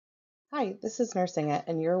Hi, this is Nursing It,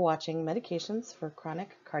 and you're watching Medications for Chronic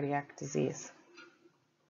Cardiac Disease.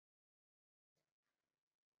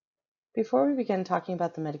 Before we begin talking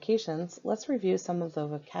about the medications, let's review some of the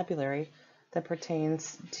vocabulary that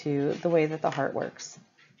pertains to the way that the heart works.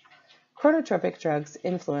 Chronotropic drugs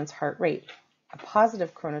influence heart rate. A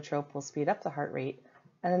positive chronotrope will speed up the heart rate,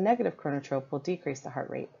 and a negative chronotrope will decrease the heart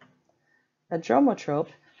rate. A dromotrope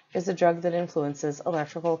is a drug that influences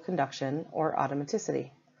electrical conduction or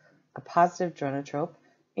automaticity. A positive dromotrope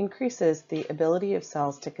increases the ability of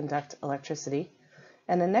cells to conduct electricity,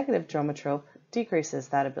 and a negative dromotrope decreases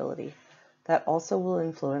that ability. That also will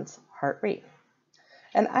influence heart rate.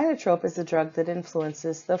 An inotrope is a drug that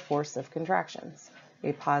influences the force of contractions.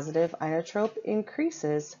 A positive inotrope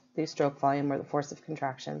increases the stroke volume or the force of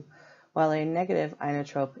contraction, while a negative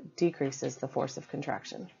inotrope decreases the force of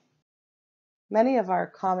contraction. Many of our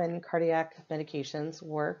common cardiac medications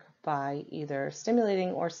work by either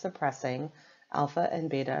stimulating or suppressing alpha and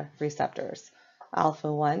beta receptors.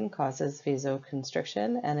 Alpha-1 causes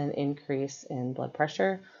vasoconstriction and an increase in blood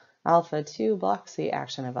pressure. Alpha-2 blocks the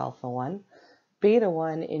action of alpha-1.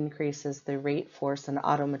 Beta-1 increases the rate, force, and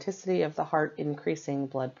automaticity of the heart, increasing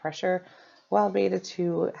blood pressure, while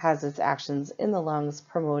beta-2 has its actions in the lungs,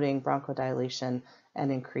 promoting bronchodilation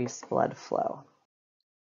and increased blood flow.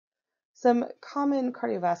 Some common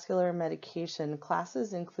cardiovascular medication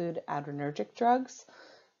classes include adrenergic drugs,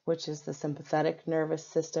 which is the sympathetic nervous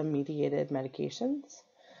system mediated medications,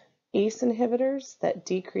 ACE inhibitors that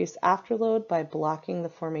decrease afterload by blocking the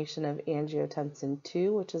formation of angiotensin II,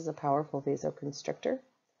 which is a powerful vasoconstrictor,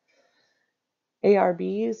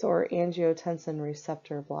 ARBs or angiotensin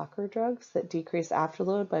receptor blocker drugs that decrease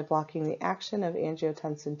afterload by blocking the action of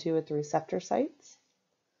angiotensin II at the receptor sites,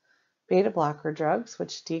 beta blocker drugs,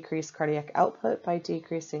 which decrease cardiac output by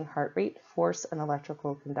decreasing heart rate, force, and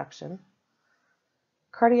electrical conduction.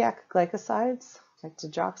 Cardiac glycosides, like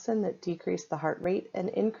digoxin, that decrease the heart rate and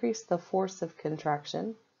increase the force of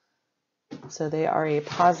contraction. So they are a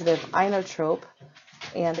positive inotrope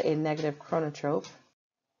and a negative chronotrope.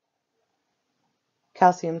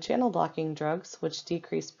 Calcium channel blocking drugs, which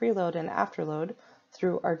decrease preload and afterload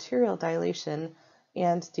through arterial dilation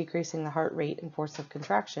and decreasing the heart rate and force of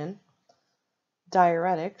contraction.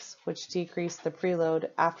 Diuretics, which decrease the preload,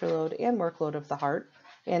 afterload, and workload of the heart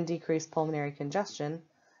and decrease pulmonary congestion,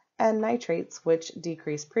 and nitrates, which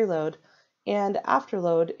decrease preload and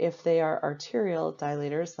afterload if they are arterial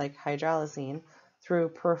dilators like hydralazine through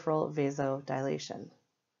peripheral vasodilation.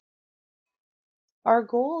 Our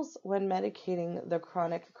goals when medicating the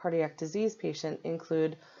chronic cardiac disease patient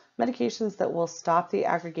include medications that will stop the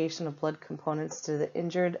aggregation of blood components to the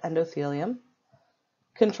injured endothelium,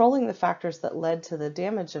 controlling the factors that led to the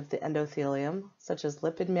damage of the endothelium, such as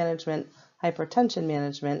lipid management, hypertension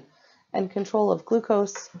management, and control of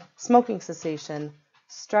glucose, smoking cessation,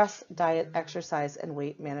 stress, diet, exercise, and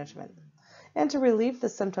weight management, and to relieve the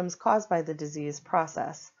symptoms caused by the disease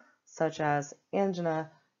process, such as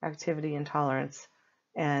angina, activity intolerance,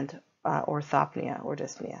 and orthopnea or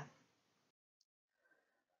dyspnea.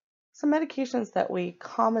 Some medications that we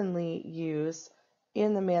commonly use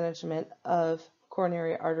in the management of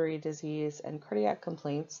coronary artery disease and cardiac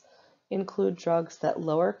complaints include drugs that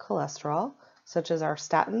lower cholesterol, such as our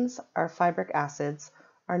statins, our fibric acids,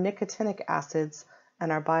 our nicotinic acids,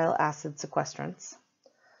 and our bile acid sequestrants,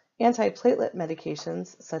 antiplatelet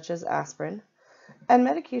medications such as aspirin, and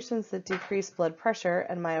medications that decrease blood pressure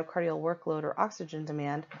and myocardial workload or oxygen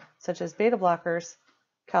demand, such as beta blockers,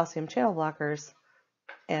 calcium channel blockers,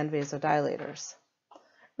 and vasodilators.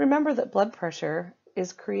 Remember that blood pressure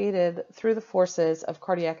is created through the forces of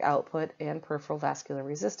cardiac output and peripheral vascular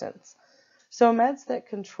resistance. So meds that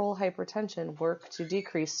control hypertension work to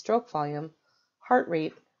decrease stroke volume, heart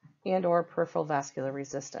rate, and/or peripheral vascular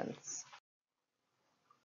resistance.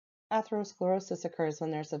 Atherosclerosis occurs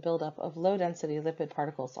when there's a buildup of low-density lipid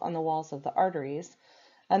particles on the walls of the arteries,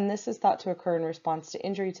 and this is thought to occur in response to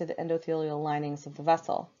injury to the endothelial linings of the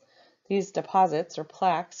vessel. These deposits or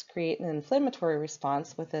plaques create an inflammatory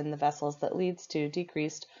response within the vessels that leads to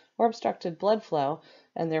decreased or obstructed blood flow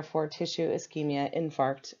and therefore tissue ischemia,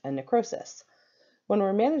 infarct, and necrosis. When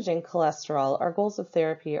we're managing cholesterol, our goals of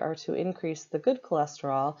therapy are to increase the good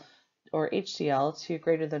cholesterol or HDL to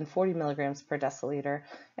greater than 40 milligrams per deciliter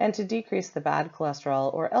and to decrease the bad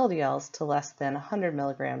cholesterol or LDLs to less than 100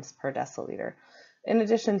 milligrams per deciliter. In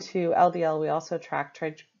addition to LDL, we also track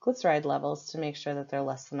triglyceride levels to make sure that they're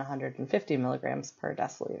less than 150 milligrams per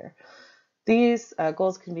deciliter. These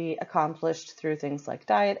goals can be accomplished through things like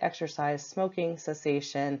diet, exercise, smoking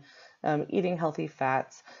cessation, eating healthy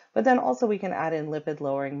fats, but then also we can add in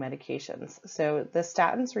lipid-lowering medications. So the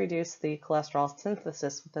statins reduce the cholesterol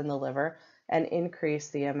synthesis within the liver and increase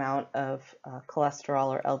the amount of cholesterol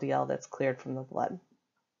or LDL that's cleared from the blood.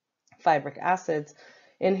 Fibric acids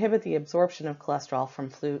inhibit the absorption of cholesterol from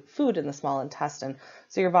food in the small intestine,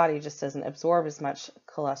 so your body just doesn't absorb as much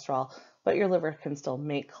cholesterol, but your liver can still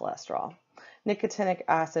make cholesterol. Nicotinic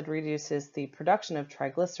acid reduces the production of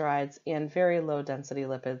triglycerides and very low density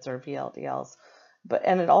lipids or VLDLs,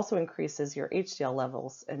 and it also increases your HDL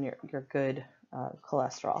levels and your good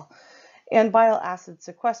cholesterol. And bile acid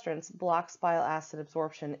sequestrants blocks bile acid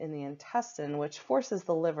absorption in the intestine, which forces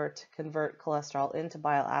the liver to convert cholesterol into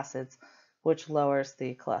bile acids, which lowers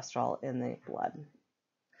the cholesterol in the blood.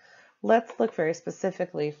 Let's look very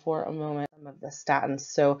specifically for a moment at some of the statins.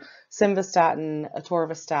 So simvastatin,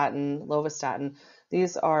 atorvastatin, lovastatin,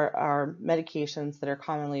 these are our medications that are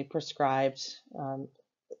commonly prescribed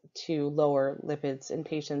to lower lipids in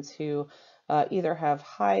patients who either have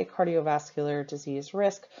high cardiovascular disease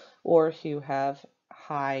risk or who have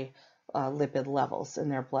high lipid levels in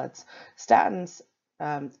their bloods. Statins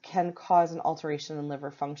can cause an alteration in liver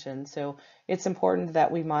function, so it's important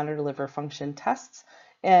that we monitor liver function tests,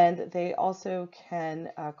 and they also can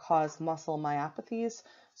cause muscle myopathies,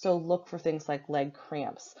 so look for things like leg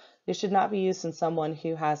cramps. They should not be used in someone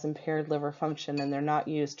who has impaired liver function, and they're not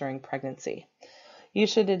used during pregnancy. You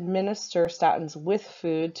should administer statins with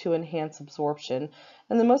food to enhance absorption,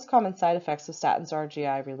 and the most common side effects of statins are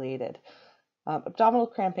GI related. Abdominal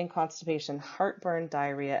cramping, constipation, heartburn,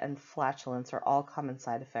 diarrhea, and flatulence are all common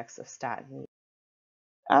side effects of statin use.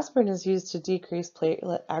 Aspirin is used to decrease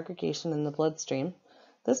platelet aggregation in the bloodstream.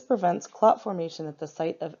 This prevents clot formation at the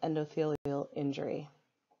site of endothelial injury.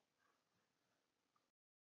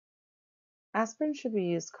 Aspirin should be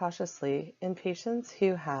used cautiously in patients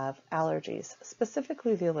who have allergies,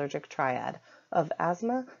 specifically the allergic triad of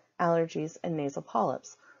asthma, allergies, and nasal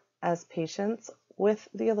polyps, as patients with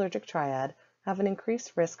the allergic triad have an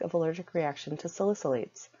increased risk of allergic reaction to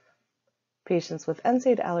salicylates. Patients with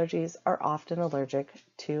NSAID allergies are often allergic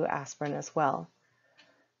to aspirin as well.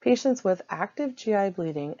 Patients with active GI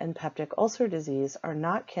bleeding and peptic ulcer disease are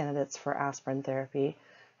not candidates for aspirin therapy.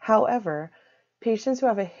 However, patients who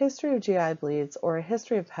have a history of GI bleeds or a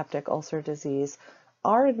history of peptic ulcer disease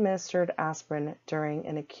are administered aspirin during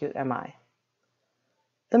an acute MI.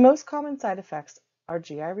 The most common side effects are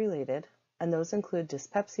GI related, and those include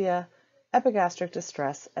dyspepsia, epigastric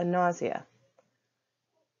distress, and nausea.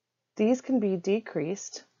 These can be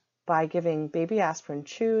decreased by giving baby aspirin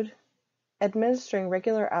chewed, administering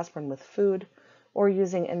regular aspirin with food, or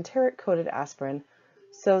using enteric-coated aspirin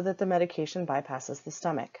so that the medication bypasses the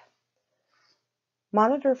stomach.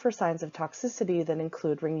 Monitor for signs of toxicity that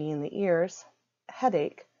include ringing in the ears,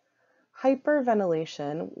 headache,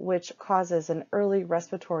 hyperventilation, which causes an early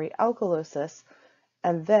respiratory alkalosis,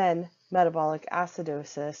 and then metabolic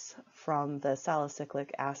acidosis from the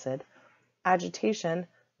salicylic acid, agitation,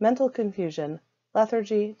 mental confusion,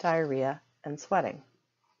 lethargy, diarrhea, and sweating.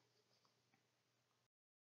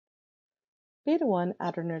 Beta-1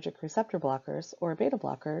 adrenergic receptor blockers, or beta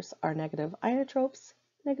blockers, are negative inotropes,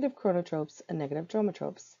 negative chronotropes, and negative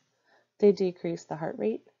dromotropes. They decrease the heart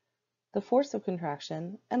rate, the force of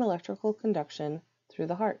contraction, and electrical conduction through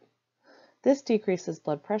the heart. This decreases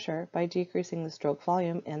blood pressure by decreasing the stroke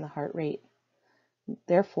volume and the heart rate.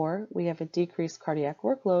 Therefore, we have a decreased cardiac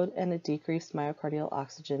workload and a decreased myocardial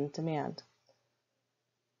oxygen demand.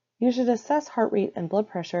 You should assess heart rate and blood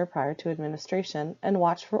pressure prior to administration and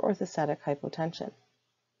watch for orthostatic hypotension.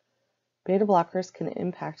 Beta blockers can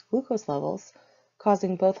impact glucose levels,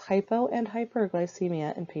 causing both hypo and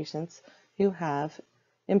hyperglycemia in patients who have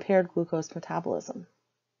impaired glucose metabolism.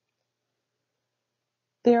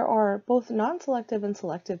 There are both non-selective and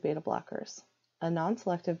selective beta blockers. A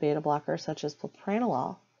non-selective beta blocker, such as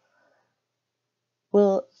propranolol,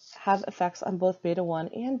 will have effects on both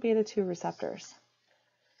beta-1 and beta-2 receptors.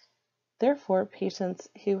 Therefore, patients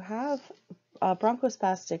who have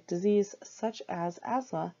bronchospastic disease, such as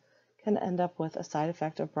asthma, can end up with a side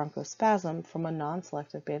effect of bronchospasm from a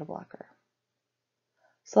non-selective beta blocker.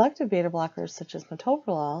 Selective beta blockers, such as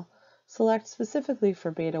metoprolol, select specifically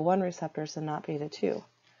for beta-1 receptors and not beta-2.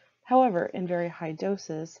 However, in very high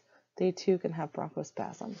doses, they too can have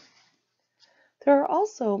bronchospasm. There are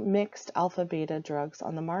also mixed alpha-beta drugs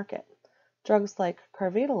on the market. Drugs like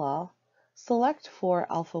carvedilol select for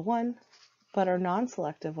alpha-1, but are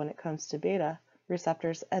non-selective when it comes to beta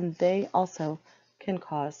receptors, and they also can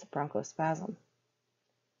cause bronchospasm.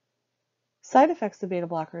 Side effects of beta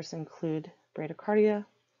blockers include bradycardia,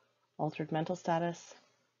 altered mental status,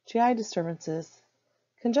 GI disturbances,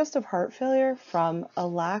 congestive heart failure from a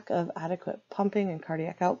lack of adequate pumping and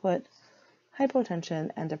cardiac output,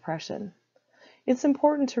 hypotension, and depression. It's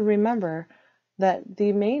important to remember that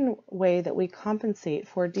the main way that we compensate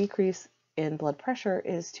for a decrease in blood pressure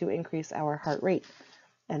is to increase our heart rate.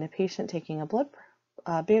 And a patient taking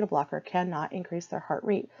a beta blocker cannot increase their heart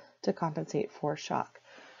rate to compensate for shock.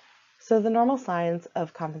 So the normal signs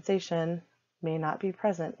of compensation may not be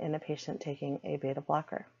present in a patient taking a beta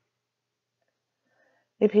blocker.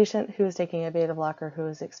 A patient who is taking a beta blocker who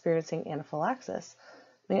is experiencing anaphylaxis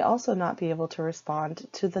may also not be able to respond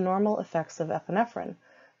to the normal effects of epinephrine,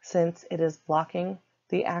 since it is blocking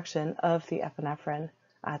the action of the epinephrine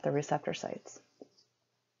at the receptor sites.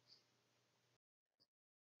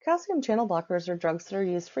 Calcium channel blockers are drugs that are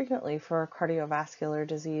used frequently for cardiovascular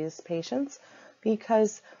disease patients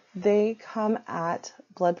because they come at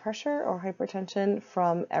blood pressure or hypertension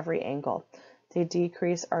from every angle. They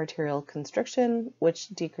decrease arterial constriction, which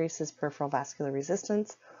decreases peripheral vascular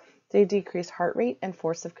resistance. They decrease heart rate and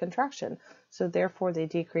force of contraction, so therefore they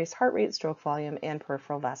decrease heart rate, stroke volume, and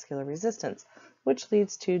peripheral vascular resistance, which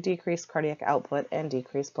leads to decreased cardiac output and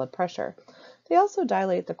decreased blood pressure. They also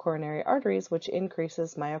dilate the coronary arteries, which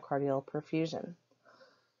increases myocardial perfusion.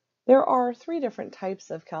 There are 3 different types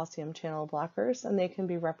of calcium channel blockers, and they can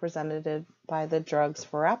be represented by the drugs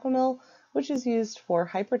verapamil, which is used for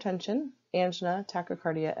hypertension, angina,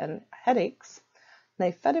 tachycardia, and headaches;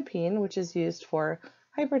 nifedipine, which is used for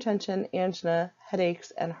hypertension, angina,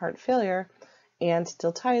 headaches, and heart failure; and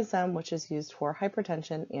diltiazem, which is used for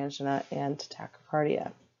hypertension, angina, and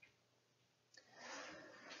tachycardia.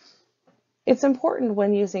 It's important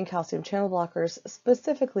when using calcium channel blockers,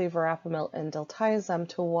 specifically verapamil and diltiazem,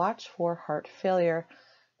 to watch for heart failure.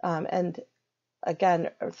 And again,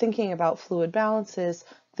 thinking about fluid balances,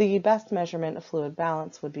 the best measurement of fluid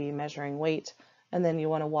balance would be measuring weight, and then you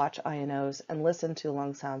want to watch INOs and listen to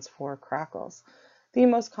lung sounds for crackles. The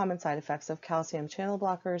most common side effects of calcium channel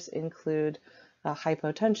blockers include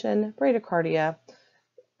hypotension, bradycardia,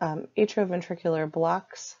 atrioventricular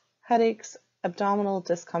blocks, headaches, abdominal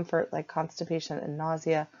discomfort like constipation and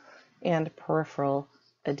nausea, and peripheral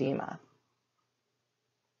edema.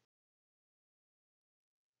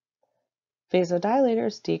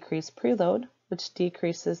 Vasodilators decrease preload, which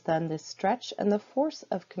decreases then the stretch and the force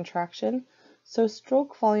of contraction, so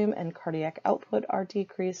stroke volume and cardiac output are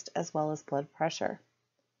decreased as well as blood pressure.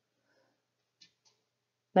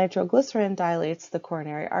 Nitroglycerin dilates the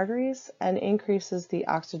coronary arteries and increases the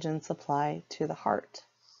oxygen supply to the heart.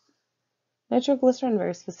 Nitroglycerin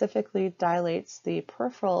very specifically dilates the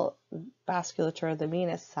peripheral vasculature, the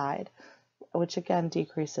venous side, which again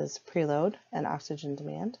decreases preload and oxygen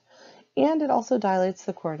demand. And it also dilates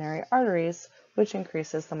the coronary arteries, which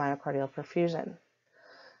increases the myocardial perfusion.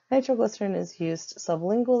 Nitroglycerin is used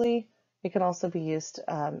sublingually. It can also be used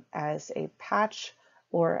as a patch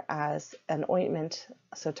or as an ointment,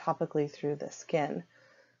 so topically through the skin.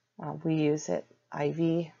 We use it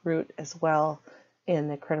IV route as well in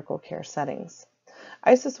the critical care settings.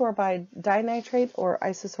 Isosorbide dinitrate or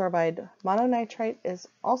isosorbide mononitrate is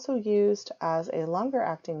also used as a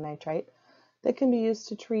longer-acting nitrite that can be used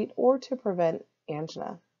to treat or to prevent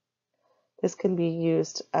angina. This can be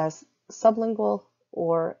used as sublingual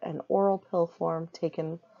or an oral pill form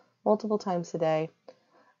taken multiple times a day,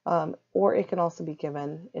 or it can also be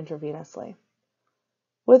given intravenously.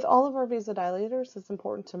 With all of our vasodilators, it's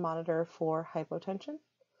important to monitor for hypotension,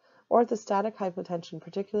 orthostatic hypotension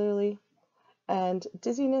particularly, and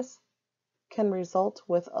dizziness can result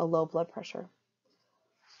with a low blood pressure.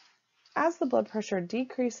 As the blood pressure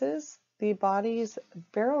decreases, the body's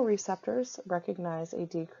baroreceptors recognize a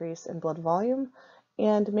decrease in blood volume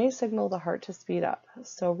and may signal the heart to speed up,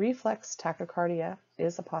 so reflex tachycardia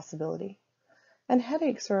is a possibility. And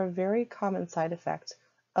headaches are a very common side effect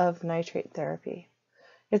of nitrate therapy.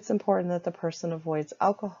 It's important that the person avoids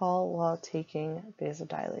alcohol while taking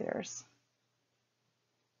vasodilators.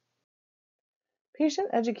 Patient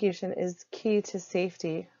education is key to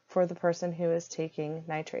safety for the person who is taking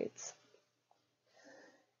nitrates.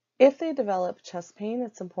 If they develop chest pain,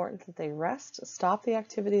 it's important that they rest, stop the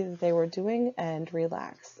activity that they were doing, and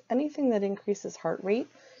relax. Anything that increases heart rate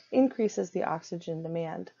increases the oxygen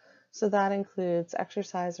demand. So that includes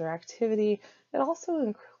exercise or activity. It also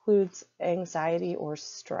includes anxiety or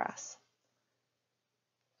stress.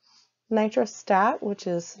 Nitrostat, which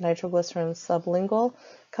is nitroglycerin sublingual,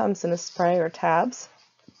 comes in a spray or tabs.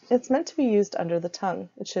 It's meant to be used under the tongue.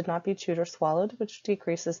 It should not be chewed or swallowed, which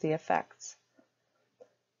decreases the effects.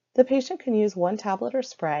 The patient can use 1 tablet or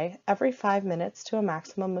spray every 5 minutes to a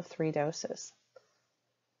maximum of 3 doses.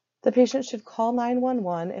 The patient should call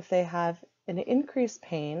 911 if they have in increased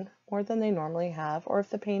pain more than they normally have, or if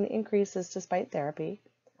the pain increases despite therapy,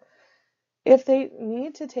 if they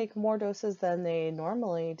need to take more doses than they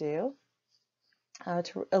normally do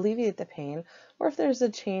to alleviate the pain, or if there's a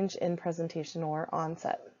change in presentation or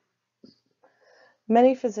onset.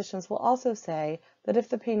 Many physicians will also say that if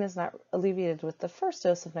the pain is not alleviated with the first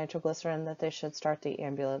dose of nitroglycerin, that they should start the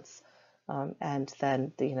ambulance, and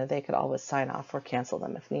then they could always sign off or cancel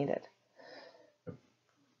them if needed.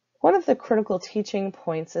 One of the critical teaching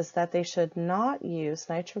points is that they should not use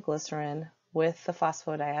nitroglycerin with the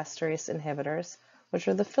phosphodiesterase inhibitors, which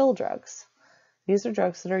are the fill drugs. These are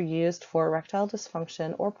drugs that are used for erectile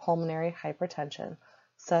dysfunction or pulmonary hypertension,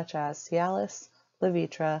 such as Cialis,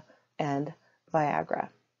 Levitra, and Viagra.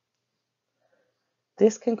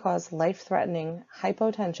 This can cause life-threatening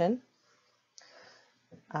hypotension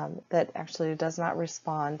that actually does not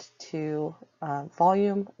respond to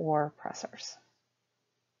volume or pressors.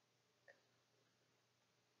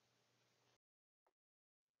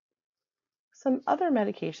 Some other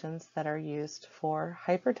medications that are used for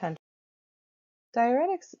hypertension.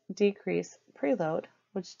 Diuretics decrease preload,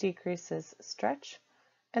 which decreases stretch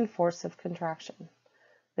and force of contraction.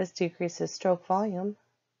 This decreases stroke volume,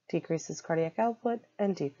 decreases cardiac output,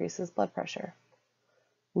 and decreases blood pressure.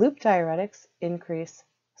 Loop diuretics increase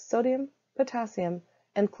sodium, potassium,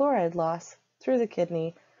 and chloride loss through the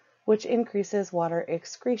kidney, which increases water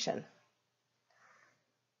excretion.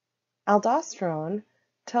 Aldosterone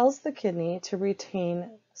tells the kidney to retain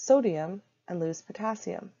sodium and lose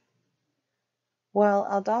potassium, while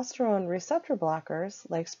aldosterone receptor blockers,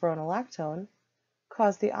 like spironolactone,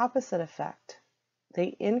 cause the opposite effect.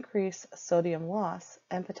 They increase sodium loss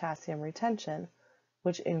and potassium retention,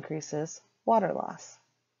 which increases water loss.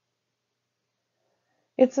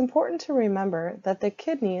 It's important to remember that the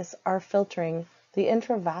kidneys are filtering the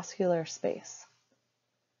intravascular space,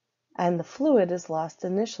 and the fluid is lost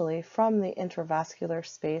initially from the intravascular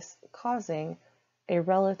space, causing a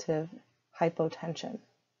relative hypotension.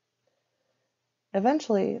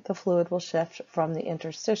 Eventually, the fluid will shift from the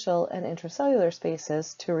interstitial and intracellular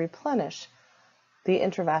spaces to replenish the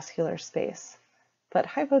intravascular space. But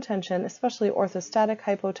hypotension, especially orthostatic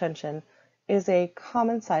hypotension, is a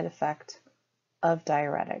common side effect of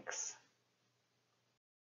diuretics.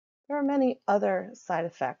 There are many other side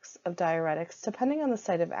effects of diuretics depending on the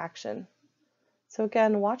site of action. So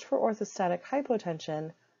again, watch for orthostatic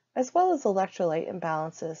hypotension as well as electrolyte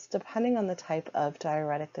imbalances depending on the type of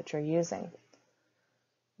diuretic that you're using.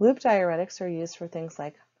 Loop diuretics are used for things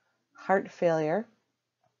like heart failure,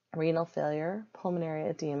 renal failure, pulmonary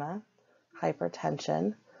edema,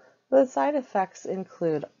 hypertension. The side effects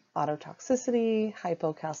include ototoxicity,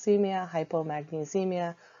 hypocalcemia,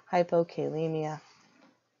 hypomagnesemia, hypokalemia.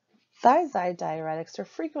 Thiazide diuretics are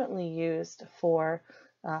frequently used for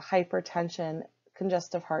hypertension,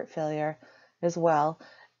 congestive heart failure as well,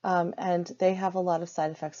 and they have a lot of side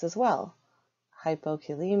effects as well.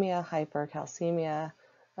 Hypokalemia, hypercalcemia,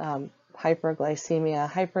 hyperglycemia,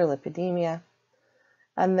 hyperlipidemia.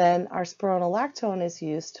 And then our spironolactone is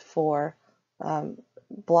used for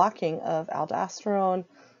blocking of aldosterone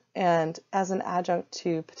and as an adjunct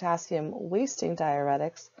to potassium wasting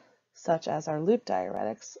diuretics, such as our loop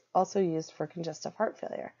diuretics, also used for congestive heart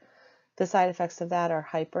failure. The side effects of that are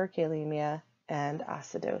hyperkalemia and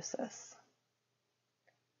acidosis.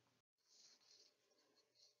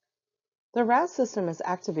 The RAS system is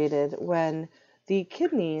activated when the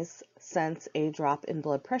kidneys sense a drop in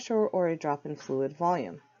blood pressure or a drop in fluid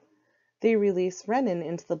volume. They release renin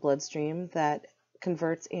into the bloodstream that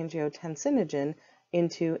converts angiotensinogen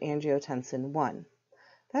into angiotensin 1.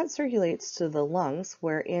 That circulates to the lungs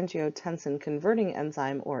where angiotensin converting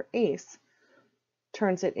enzyme, or ACE,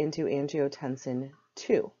 turns it into angiotensin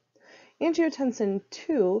 2. Angiotensin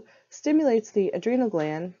 2 stimulates the adrenal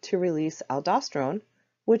gland to release aldosterone,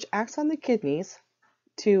 which acts on the kidneys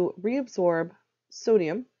to reabsorb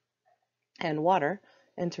sodium and water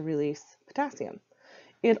and to release potassium.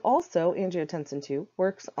 It also, angiotensin 2,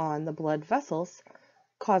 works on the blood vessels,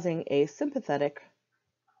 causing a sympathetic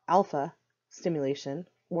alpha stimulation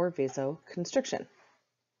or vasoconstriction.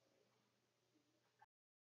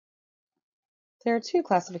 There are two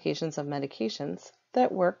classifications of medications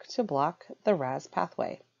that work to block the RAS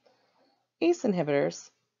pathway: ACE inhibitors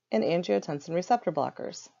and angiotensin receptor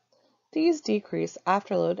blockers. These decrease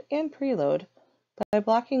afterload and preload by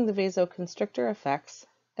blocking the vasoconstrictor effects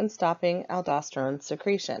and stopping aldosterone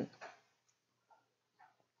secretion.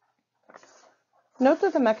 Note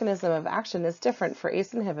that the mechanism of action is different for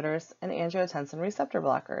ACE inhibitors and angiotensin receptor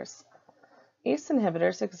blockers. ACE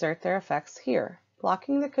inhibitors exert their effects here,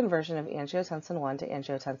 blocking the conversion of angiotensin 1 to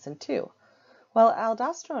angiotensin 2, Well,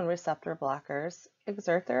 aldosterone receptor blockers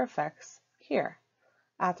exert their effects here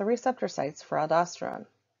at the receptor sites for aldosterone.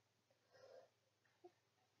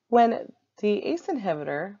 When the ACE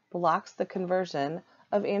inhibitor blocks the conversion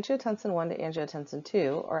of angiotensin 1 to angiotensin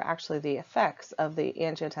 2, or actually the effects of the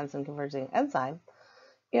angiotensin converting enzyme,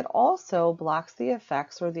 it also blocks the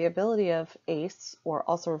effects or the ability of ACE, or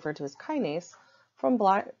also referred to as kinase, from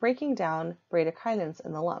breaking down bradykinin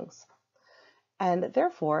in the lungs. And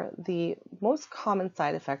therefore, the most common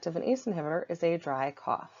side effect of an ACE inhibitor is a dry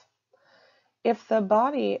cough. If the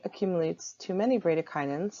body accumulates too many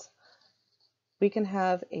bradykinins, we can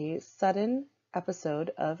have a sudden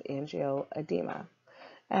episode of angioedema.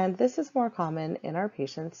 And this is more common in our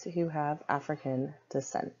patients who have African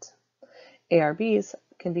descent. ARBs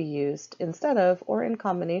can be used instead of or in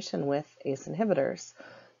combination with ACE inhibitors.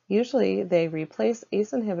 Usually they replace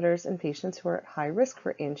ACE inhibitors in patients who are at high risk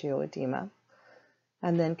for angioedema,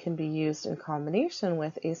 and then can be used in combination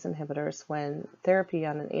with ACE inhibitors when therapy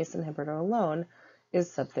on an ACE inhibitor alone is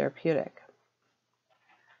subtherapeutic.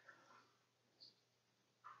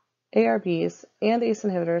 ARBs and ACE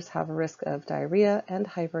inhibitors have a risk of diarrhea and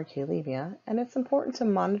hyperkalemia, and it's important to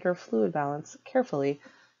monitor fluid balance carefully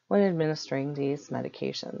when administering these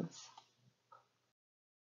medications.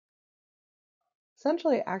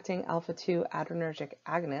 Centrally acting alpha-2 adrenergic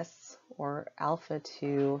agonists, or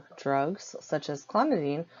alpha-2 drugs, such as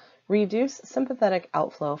clonidine, reduce sympathetic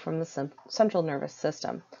outflow from the central nervous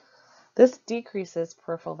system. This decreases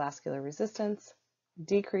peripheral vascular resistance,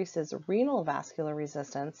 decreases renal vascular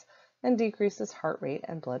resistance, and decreases heart rate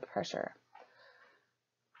and blood pressure.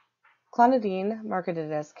 Clonidine,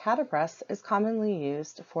 marketed as Catapres, is commonly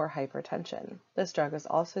used for hypertension. This drug is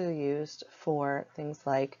also used for things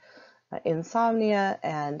like insomnia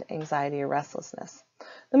and anxiety or restlessness.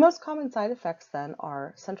 The most common side effects then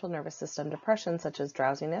are central nervous system depression, such as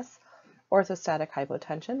drowsiness, orthostatic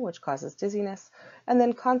hypotension, which causes dizziness, and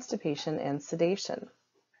then constipation and sedation.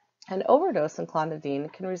 An overdose in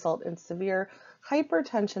clonidine can result in severe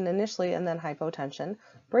hypertension initially and then hypotension,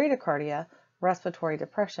 bradycardia, respiratory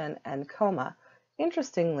depression, and coma.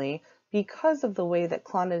 Interestingly, because of the way that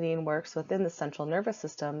clonidine works within the central nervous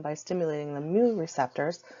system by stimulating the mu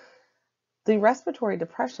receptors, the respiratory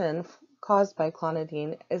depression caused by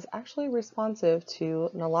clonidine is actually responsive to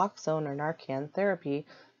naloxone or Narcan therapy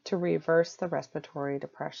to reverse the respiratory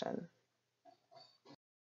depression.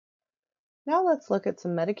 Now let's look at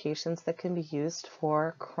some medications that can be used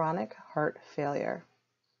for chronic heart failure.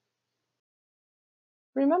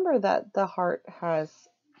 Remember that the heart has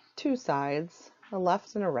two sides, a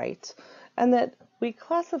left and a right, and that we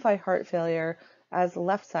classify heart failure as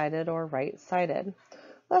left-sided or right-sided.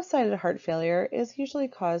 Left-sided heart failure is usually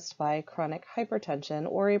caused by chronic hypertension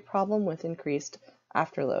or a problem with increased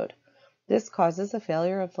afterload. This causes a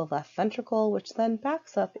failure of the left ventricle, which then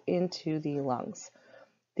backs up into the lungs.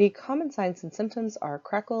 The common signs and symptoms are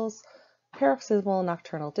crackles, paroxysmal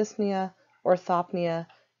nocturnal dyspnea, orthopnea,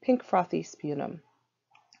 pink frothy sputum.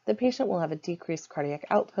 The patient will have a decreased cardiac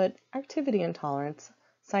output, activity intolerance,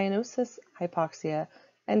 cyanosis, hypoxia,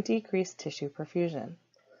 and decreased tissue perfusion.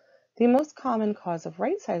 The most common cause of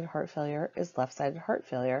right-sided heart failure is left-sided heart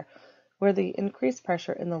failure, where the increased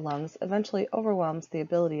pressure in the lungs eventually overwhelms the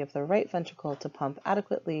ability of the right ventricle to pump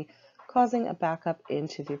adequately, causing a backup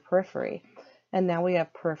into the periphery. And now we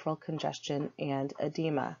have peripheral congestion and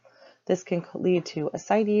edema. This can lead to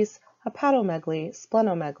ascites, hepatomegaly,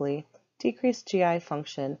 splenomegaly, decreased GI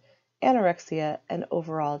function, anorexia, and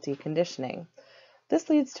overall deconditioning. This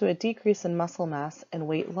leads to a decrease in muscle mass and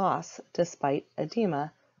weight loss despite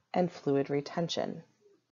edema and fluid retention.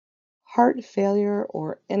 Heart failure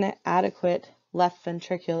or inadequate left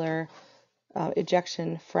ventricular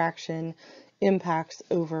ejection fraction impacts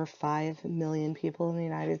over 5 million people in the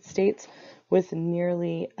United States, with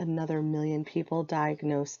nearly another million people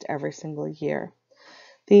diagnosed every single year.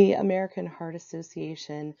 The American Heart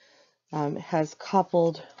Association has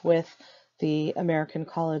coupled with the American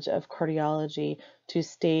College of Cardiology to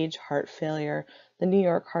stage heart failure. The New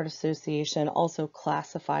York Heart Association also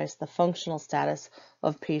classifies the functional status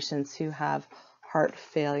of patients who have heart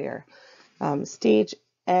failure. Stage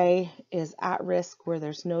A is at risk, where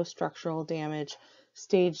there's no structural damage.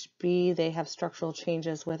 Stage B, they have structural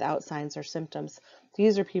changes without signs or symptoms.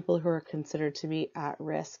 These are people who are considered to be at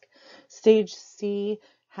risk. Stage C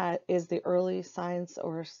is the early signs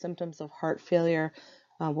or symptoms of heart failure,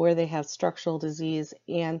 where they have structural disease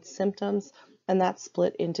and symptoms, and that's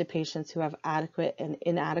split into patients who have adequate and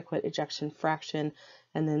inadequate ejection fraction.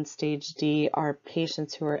 And then stage D are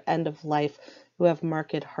patients who are end of life, who have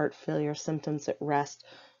marked heart failure symptoms at rest,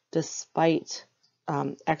 despite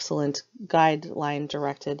excellent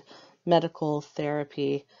guideline-directed medical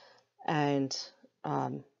therapy, and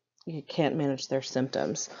you can't manage their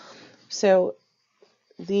symptoms. So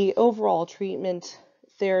the overall treatment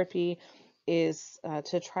therapy is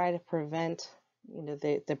to try to prevent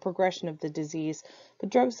the progression of the disease. But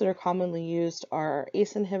drugs that are commonly used are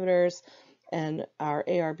ACE inhibitors and our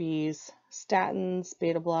ARBs, statins,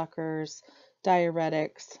 beta blockers,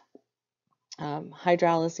 diuretics,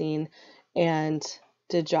 hydralazine, and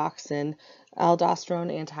digoxin.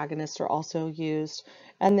 Aldosterone antagonists are also used.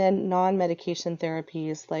 And then non-medication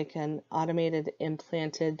therapies like an automated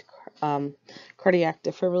implanted cardiac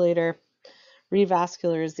defibrillator,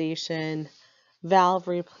 revascularization, valve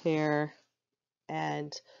repair,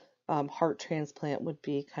 and heart transplant would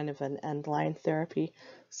be kind of an end-line therapy.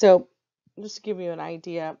 So just to give you an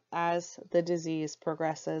idea, as the disease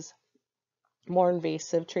progresses, more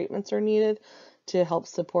invasive treatments are needed to help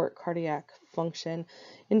support cardiac function.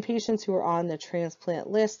 In patients who are on the transplant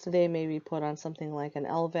list, they may be put on something like an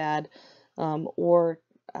LVAD or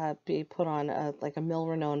be put on like a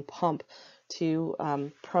milrinone pump to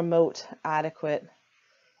promote adequate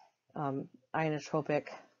inotropic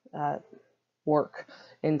work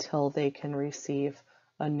until they can receive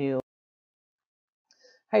a new.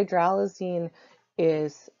 Hydralazine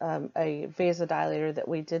is a vasodilator that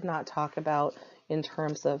we did not talk about in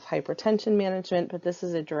terms of hypertension management, but this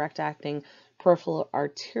is a direct-acting peripheral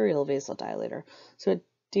arterial vasodilator. So it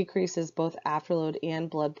decreases both afterload and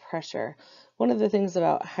blood pressure. One of the things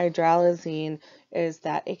about hydralazine is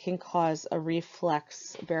that it can cause a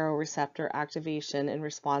reflex baroreceptor activation in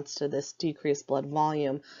response to this decreased blood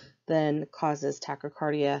volume, then causes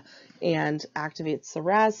tachycardia and activates the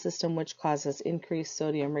RAS system, which causes increased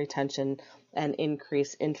sodium retention and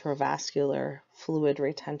increased intravascular fluid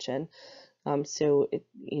retention. So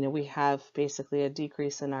we have basically a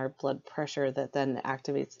decrease in our blood pressure that then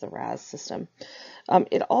activates the RAS system.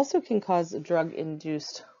 It also can cause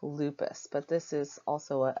drug-induced lupus, but this is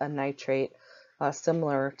also a nitrate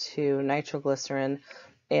similar to nitroglycerin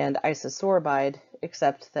and isosorbide,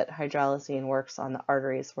 except that hydralazine works on the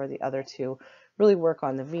arteries, where the other two really work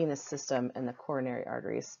on the venous system and the coronary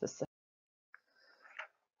arteries specifically.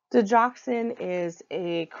 Digoxin is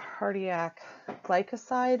a cardiac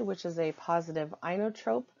glycoside, which is a positive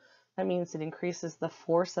inotrope. That means it increases the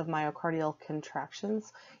force of myocardial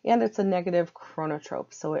contractions, and it's a negative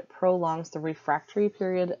chronotrope, so it prolongs the refractory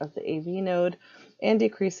period of the AV node and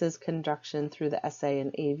decreases conduction through the SA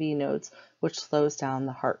and AV nodes, which slows down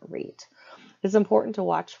the heart rate. It's important to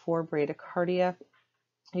watch for bradycardia.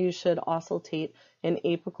 You should oscillate an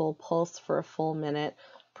apical pulse for a full minute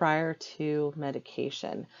prior to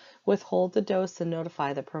medication. Withhold the dose and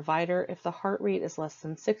notify the provider if the heart rate is less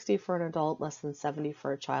than 60 for an adult, less than 70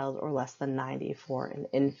 for a child, or less than 90 for an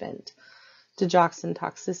infant. Digoxin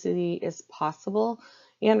toxicity is possible.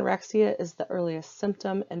 Anorexia is the earliest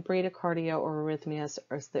symptom, and bradycardia or arrhythmias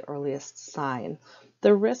is the earliest sign.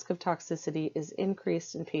 The risk of toxicity is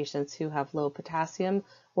increased in patients who have low potassium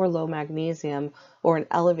or low magnesium or an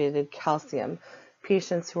elevated calcium,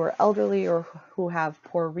 patients who are elderly or who have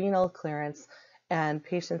poor renal clearance, and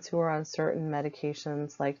patients who are on certain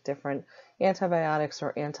medications like different antibiotics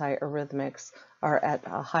or antiarrhythmics are at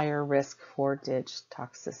a higher risk for dig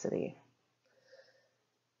toxicity.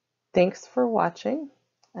 Thanks for watching,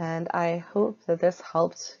 and I hope that this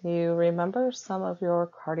helped you remember some of your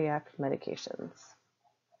cardiac medications.